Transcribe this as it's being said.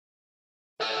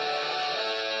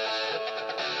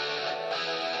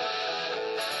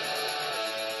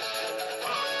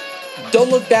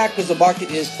Don't look back because the market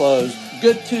is closed.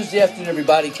 Good Tuesday afternoon,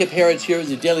 everybody. Kip Harrods here with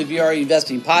the Daily VRE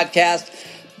Investing Podcast.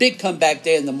 Big comeback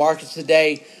day in the markets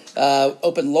today.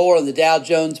 Opened lower on the Dow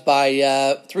Jones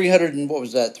by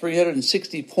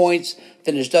 360 points.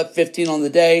 Finished up 15 on the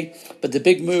day. But the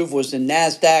big move was in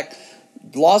NASDAQ.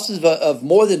 Losses of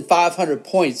more than 500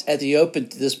 points at the open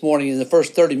this morning in the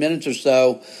first 30 minutes or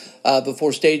so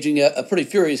before staging a pretty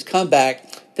furious comeback,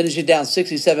 finishing down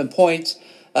 67 points.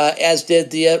 As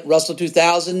did the Russell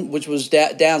 2000, which was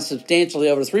down substantially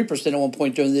over 3% at one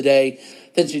point during the day,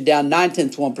 finishing down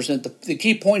 0.9%. The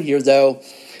key point here, though,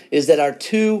 is that our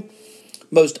two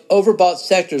most overbought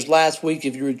sectors last week,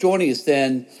 if you were joining us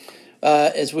then,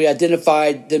 as we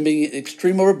identified them being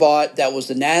extreme overbought, that was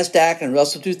the NASDAQ and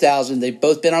Russell 2000. They've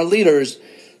both been our leaders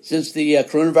since the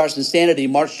coronavirus insanity,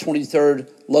 March 23rd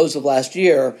lows of last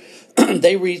year.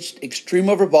 They reached extreme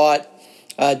overbought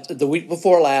the week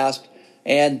before last.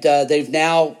 And they've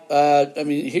now,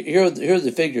 here are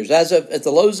the figures. As of at the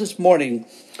lows this morning,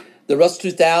 the Russell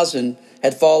 2000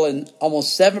 had fallen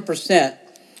almost 7%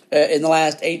 in the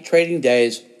last 8 trading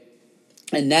days.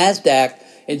 And NASDAQ,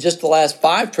 in just the last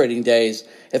 5 trading days,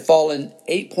 had fallen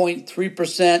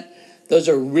 8.3%. Those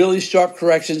are really sharp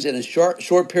corrections in a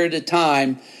short period of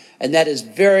time. And that is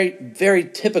very, very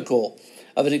typical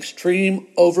of an extreme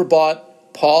overbought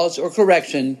pause or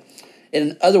correction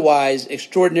in an otherwise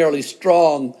extraordinarily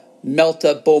strong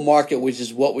melt-up bull market, which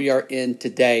is what we are in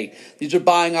today. These are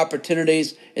buying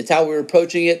opportunities. It's how we're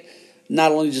approaching it,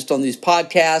 not only just on these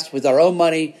podcasts, with our own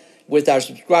money, with our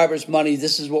subscribers' money.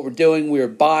 This is what we're doing. We are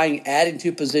buying, adding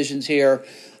to positions here.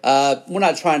 We're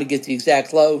not trying to get the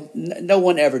exact low. No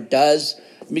one ever does.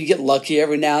 I mean, you get lucky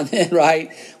every now and then,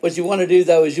 right? What you want to do,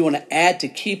 though, is you want to add to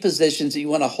key positions that you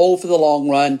want to hold for the long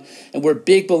run. And we're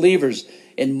big believers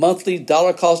in monthly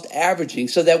dollar cost averaging,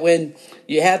 so that when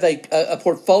you have a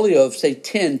portfolio of, say,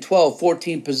 10, 12,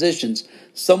 14 positions,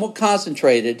 somewhat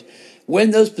concentrated,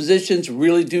 when those positions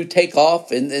really do take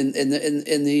off in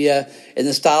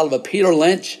the style of a Peter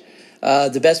Lynch,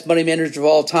 the best money manager of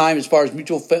all time as far as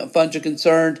mutual funds are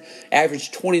concerned,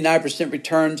 averaged 29%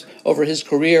 returns over his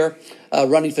career,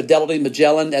 running Fidelity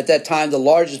Magellan, at that time the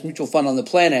largest mutual fund on the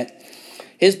planet.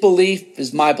 His belief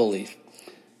is my belief.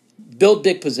 Build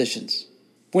big positions.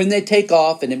 When they take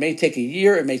off, and it may take a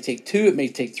year, it may take 2, it may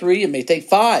take 3, it may take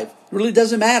 5. It really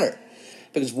doesn't matter.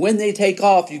 Because when they take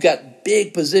off, you've got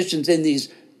big positions in these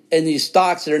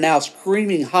stocks that are now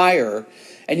screaming higher,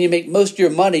 and you make most of your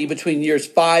money between years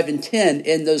 5 and 10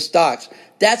 in those stocks.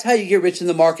 That's how you get rich in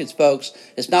the markets, folks.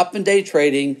 It's not from day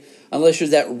trading unless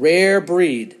you're that rare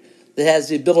breed that has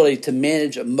the ability to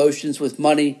manage emotions with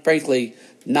money. Frankly,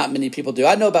 not many people do.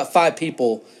 I know about 5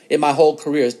 people in my whole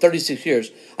career, it's 36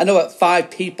 years. I know about 5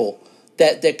 people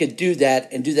that could do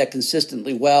that and do that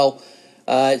consistently well.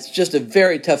 It's just a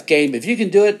very tough game. If you can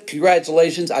do it,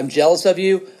 congratulations. I'm jealous of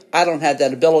you. I don't have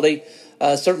that ability.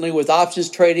 Certainly with options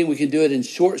trading, we can do it in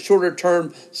shorter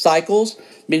term cycles,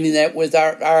 meaning that with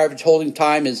our average holding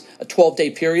time is a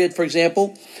 12-day period, for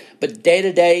example. But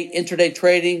day-to-day, intraday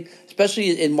trading,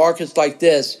 especially in markets like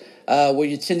this, where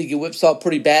you tend to get whipsawed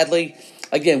pretty badly,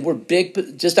 again, we're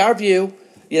big, just our view.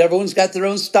 You know, everyone's got their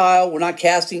own style. We're not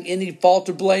casting any fault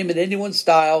or blame at anyone's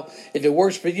style. If it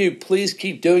works for you, please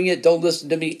keep doing it. Don't listen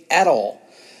to me at all.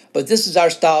 But this is our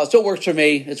style. It's what works for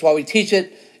me. It's why we teach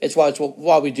it. It's why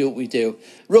we do what we do.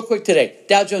 Real quick today,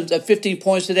 Dow Jones at 15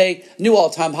 points today, new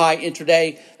all-time high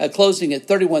intraday, closing at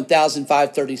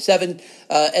 31,537.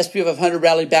 S&P 500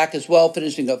 rallied back as well,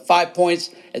 finishing up 5 points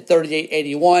at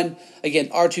 3881. Again,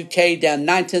 R2K down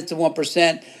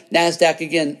 0.9%. NASDAQ,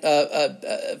 again,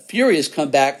 a furious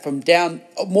comeback from down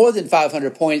more than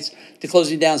 500 points to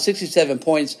closing down 67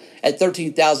 points at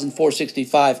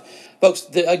 13,465. Folks,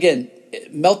 again,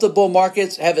 melted bull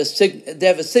markets have a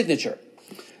signature.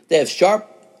 They have sharp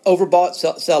overbought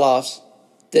sell-offs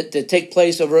that take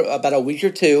place over about a week or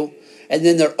two, and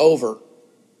then they're over.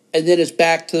 And then it's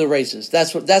back to the races.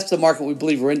 That's the market we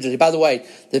believe we're in today. By the way,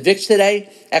 the VIX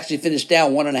today actually finished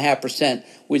down 1.5%.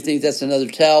 We think that's another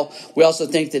tell. We also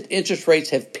think that interest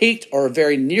rates have peaked or are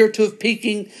very near to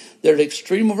peaking. They're at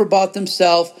extreme overbought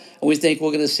themselves, and we think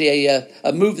we're going to see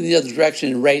a move in the other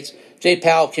direction in rates. Jay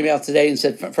Powell came out today and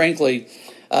said, frankly,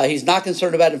 he's not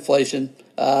concerned about inflation.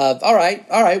 All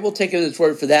right, we'll take him at his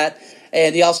word for that.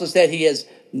 And he also said he has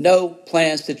no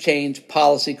plans to change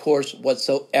policy course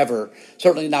whatsoever,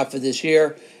 certainly not for this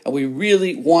year. And we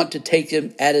really want to take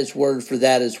him at his word for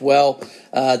that as well.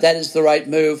 That is the right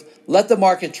move. Let the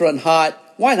markets run hot.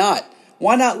 Why not?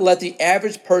 Why not let the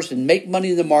average person make money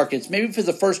in the markets, maybe for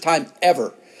the first time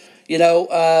ever? You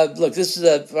know, look, this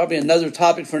is probably another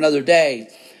topic for another day.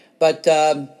 But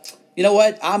you know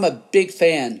what? I'm a big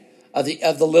fan of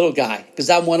the little guy, because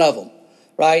I'm one of them,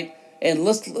 right? And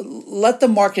let's let the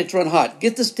markets run hot.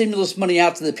 Get the stimulus money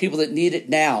out to the people that need it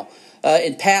now.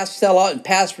 In past sellout, in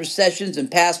past recessions, in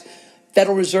past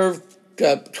Federal Reserve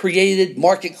created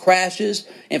market crashes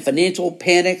and financial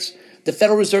panics, the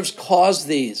Federal Reserve's caused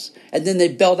these, and then they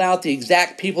bailed out the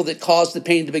exact people that caused the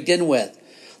pain to begin with.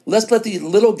 Let's let the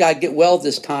little guy get well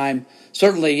this time,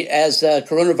 certainly as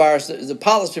coronavirus, the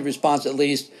policy response at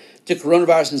least, to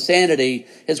coronavirus insanity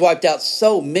has wiped out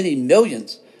so many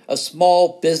millions of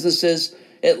small businesses.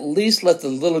 At least let the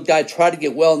little guy try to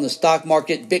get well in the stock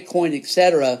market, Bitcoin,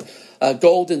 etc.,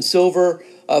 gold and silver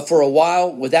for a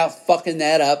while without fucking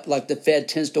that up like the Fed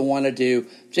tends to want to do.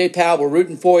 Jay Powell, we're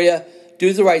rooting for you.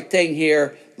 Do the right thing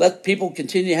here. Let people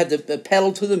continue to have the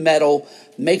pedal to the metal,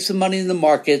 make some money in the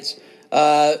markets.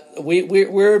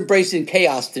 We're embracing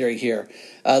chaos theory here.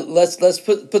 Let's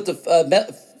put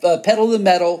the pedal to the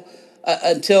metal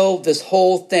until this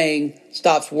whole thing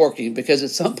stops working, because at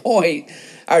some point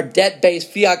our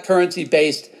debt-based, fiat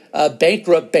currency-based,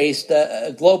 bankrupt-based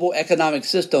global economic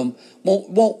system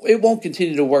won't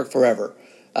continue to work forever.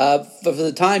 But for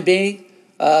the time being,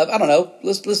 I don't know.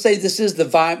 Let's say this is the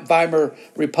Weimar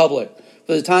Republic.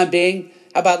 For the time being,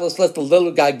 how about let's let the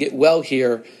little guy get well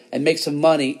here and make some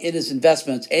money in his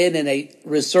investments and in a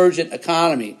resurgent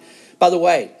economy. By the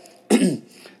way,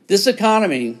 this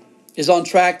economy is on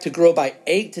track to grow by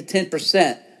 8 to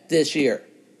 10% this year.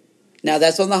 Now,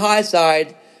 that's on the high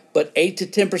side, but 8 to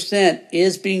 10%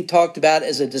 is being talked about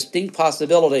as a distinct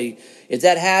possibility. If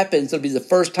that happens, it'll be the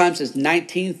first time since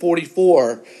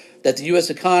 1944 that the U.S.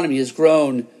 economy has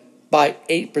grown by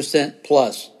 8%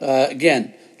 plus.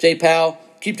 Again, Jay Powell,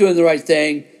 keep doing the right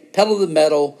thing, pedal to the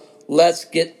metal. Let's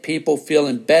get people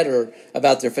feeling better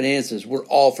about their finances. We're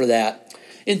all for that.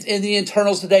 In the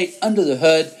internals today, under the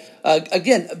hood,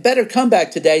 again, a better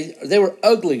comeback today. They were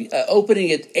ugly,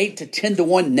 opening at 8 to 10 to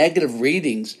 1 negative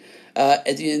readings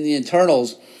in the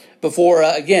internals before,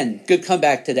 again, good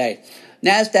comeback today.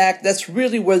 NASDAQ, that's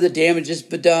really where the damage has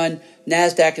been done.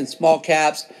 NASDAQ and small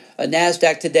caps.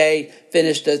 NASDAQ today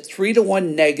finished a 3 to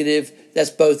 1 negative. That's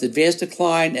both advanced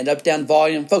decline and up-down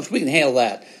volume. Folks, we can handle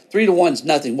that. 3 to 1 is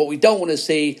nothing. What we don't want to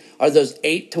see are those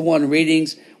 8 to 1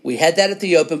 readings. We had that at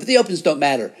the open, but the opens don't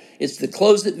matter. It's the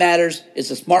close that matters. It's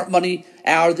the smart money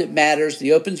hour that matters.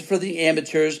 The opens are for the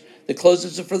amateurs. The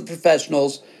closes are for the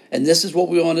professionals. And this is what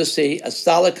we want to see, a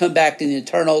solid comeback in the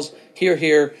internals.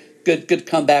 Here. Good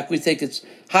comeback. We think it's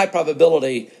high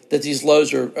probability that these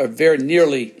lows are very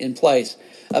nearly in place.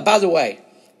 By the way,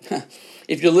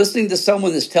 if you're listening to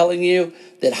someone that's telling you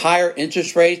that higher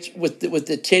interest rates with the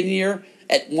 10-year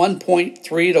at 1.3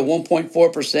 to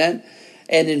 1.4%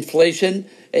 and inflation,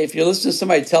 if you're listening to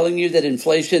somebody telling you that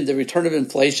inflation, the return of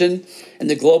inflation and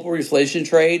the global reflation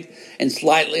trade and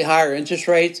slightly higher interest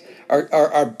rates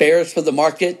are bears for the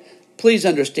market, please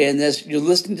understand this. You're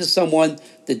listening to someone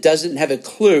that doesn't have a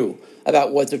clue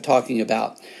about what they're talking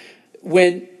about.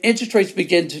 When interest rates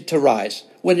begin to rise,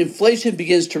 when inflation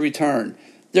begins to return,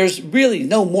 there's really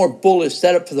no more bullish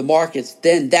setup for the markets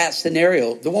than that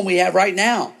scenario, the one we have right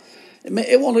now.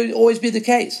 It won't always be the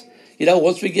case. You know,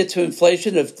 once we get to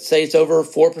inflation of, say, it's over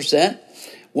 4%,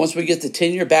 once we get the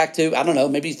 10-year back to, I don't know,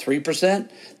 maybe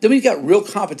 3%, then we've got real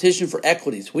competition for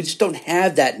equities. We just don't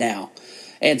have that now.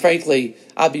 And frankly,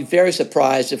 I'd be very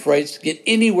surprised if rates get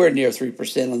anywhere near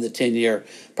 3% on the 10-year.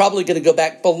 Probably going to go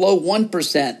back below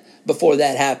 1% before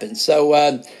that happens.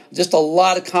 So just a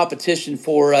lot of competition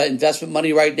for investment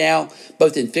money right now,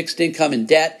 both in fixed income and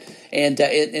debt and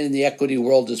in the equity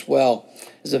world as well.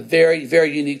 It's a very,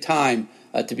 very unique time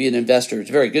to be an investor. It's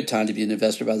a very good time to be an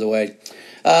investor, by the way.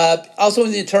 Also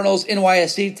in the internals,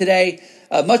 NYSE today,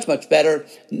 much better.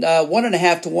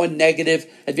 1.5 to 1 negative,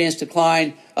 advanced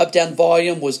decline. Up-down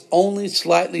volume was only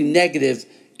slightly negative.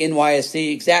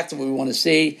 NYSE, exactly what we want to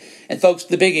see. And folks,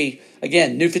 the biggie,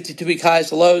 again, new 52-week highs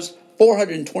to lows,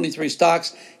 423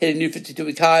 stocks hitting new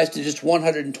 52-week highs to just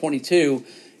 122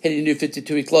 hitting new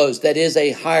 52-week lows. That is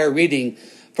a higher reading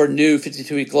for new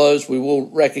 52-week lows. We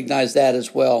will recognize that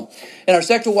as well. In our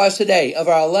sector-wise today, of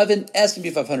our 11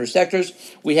 S&P 500 sectors,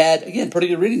 we had, again, pretty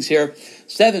good readings here.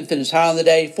 7 finished high on the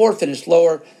day, 4 finished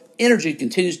lower. Energy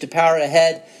continues to power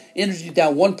ahead. Energy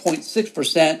down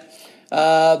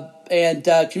 1.6%. And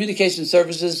communication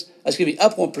services, up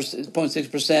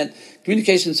 1.6%.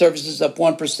 Communication services up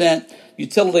 1%.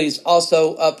 Utilities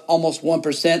also up almost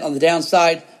 1% on the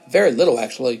downside. Very little,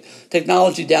 actually.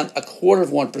 Technology down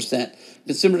 0.25%.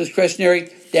 Consumer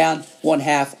discretionary down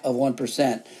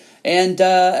 0.5%. And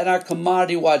our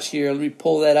commodity watch here, let me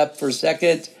pull that up for a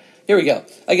second. Here we go.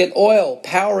 Again, oil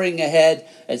powering ahead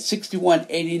at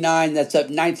 61.89. That's up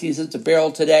 19 cents a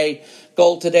barrel today.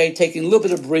 Gold today taking a little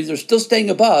bit of a breather, still staying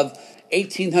above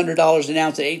 $1,800 an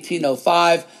ounce at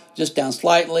 18.05, just down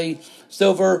slightly.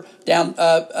 Silver down,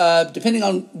 depending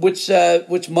on which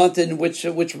month and which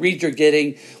read you're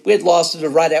getting. We had losses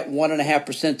of right at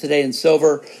 1.5% today in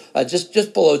silver,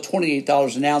 just below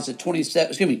 $28 an ounce at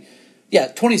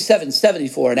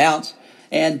 27.74 an ounce.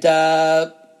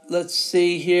 And let's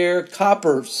see here,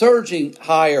 copper surging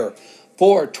higher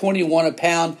for 21 a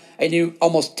pound. A new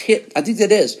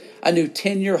a new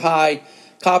 10-year high.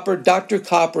 Copper, Dr.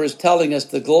 Copper is telling us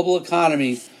the global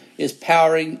economy is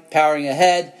powering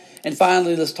ahead. And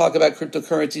finally, let's talk about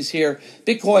cryptocurrencies here.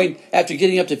 Bitcoin, after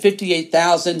getting up to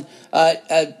 58,000,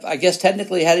 I guess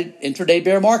technically had an intraday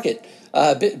bear market.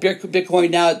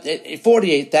 Bitcoin now at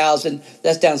 48,000.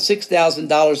 That's down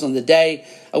 $6,000 on the day.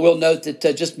 I will note that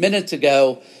just minutes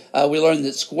ago, we learned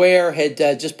that Square had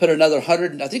just put another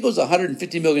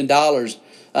 $150 million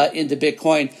into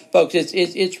Bitcoin. Folks,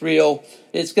 it's real.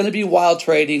 It's going to be wild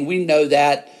trading. We know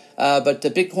that. But the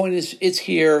Bitcoin it's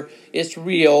here. It's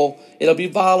real. It'll be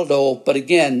volatile. But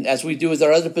again, as we do with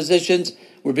our other positions,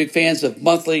 we're big fans of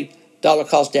monthly dollar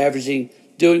cost averaging,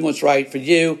 doing what's right for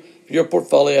you, for your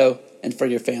portfolio, and for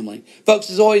your family. Folks,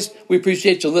 as always, we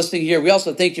appreciate you listening here. We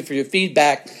also thank you for your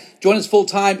feedback. Join us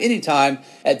full-time, anytime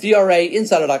at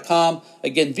VRAinsider.com.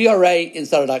 Again,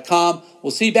 VRAinsider.com.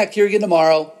 We'll see you back here again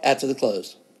tomorrow after the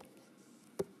close.